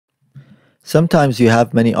Sometimes you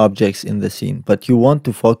have many objects in the scene, but you want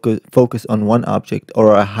to focus on one object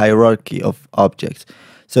or a hierarchy of objects.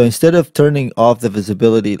 So instead of turning off the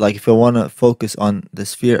visibility, like if I want to focus on the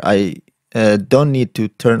sphere, I don't need to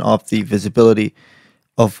turn off the visibility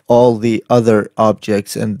of all the other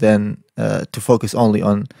objects and then to focus only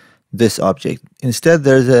on this object. Instead,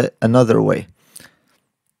 there's another way,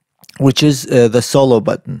 which is the solo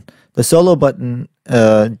button. The solo button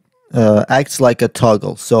acts like a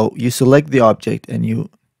toggle. So you select the object and you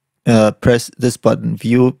press this button,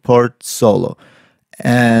 Viewport Solo,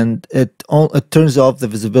 and it turns off the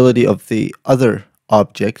visibility of the other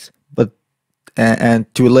objects, but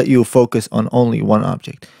and to let you focus on only one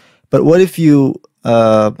object. But what if you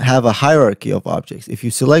have a hierarchy of objects? If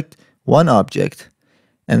you select one object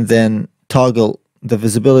and then toggle the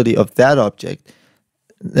visibility of that object,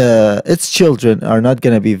 its children are not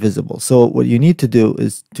going to be visible. So what you need to do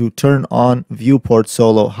is to turn on Viewport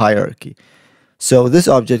Solo hierarchy. So this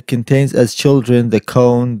object contains as children the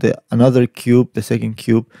cone, another cube, the second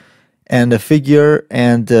cube, and a figure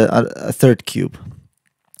and a third cube.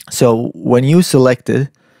 So when you select it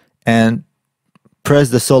and press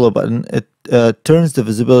the solo button, it turns the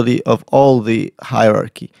visibility of all the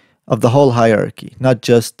hierarchy, of the whole hierarchy, not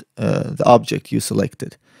just the object you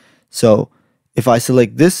selected. So if I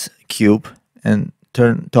select this cube and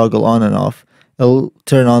toggle on and off, it'll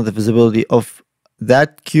turn on the visibility of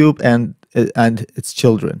that cube and its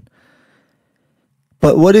children.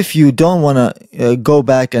 But what if you don't want to go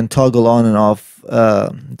back and toggle on and off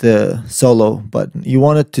the solo button? You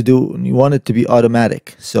want it to be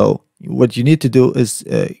automatic. So what you need to do is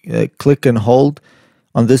click and hold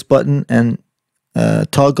on this button and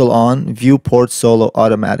toggle on Viewport Solo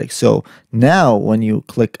automatic. So now when you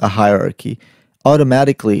click a hierarchy,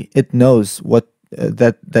 automatically it knows what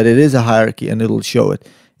that it is a hierarchy and it'll show it.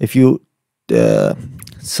 If you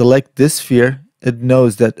select this sphere, it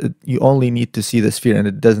knows that you only need to see the sphere and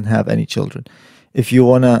it doesn't have any children. If you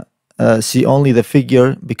want to see only the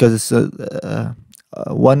figure, because it's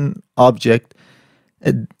one object,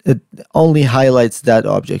 it only highlights that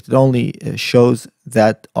object. It only shows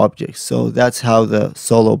that object. So that's how the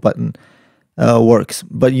solo button works.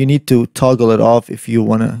 But you need to toggle it off if you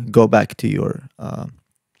want to go back to your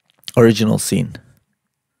original scene.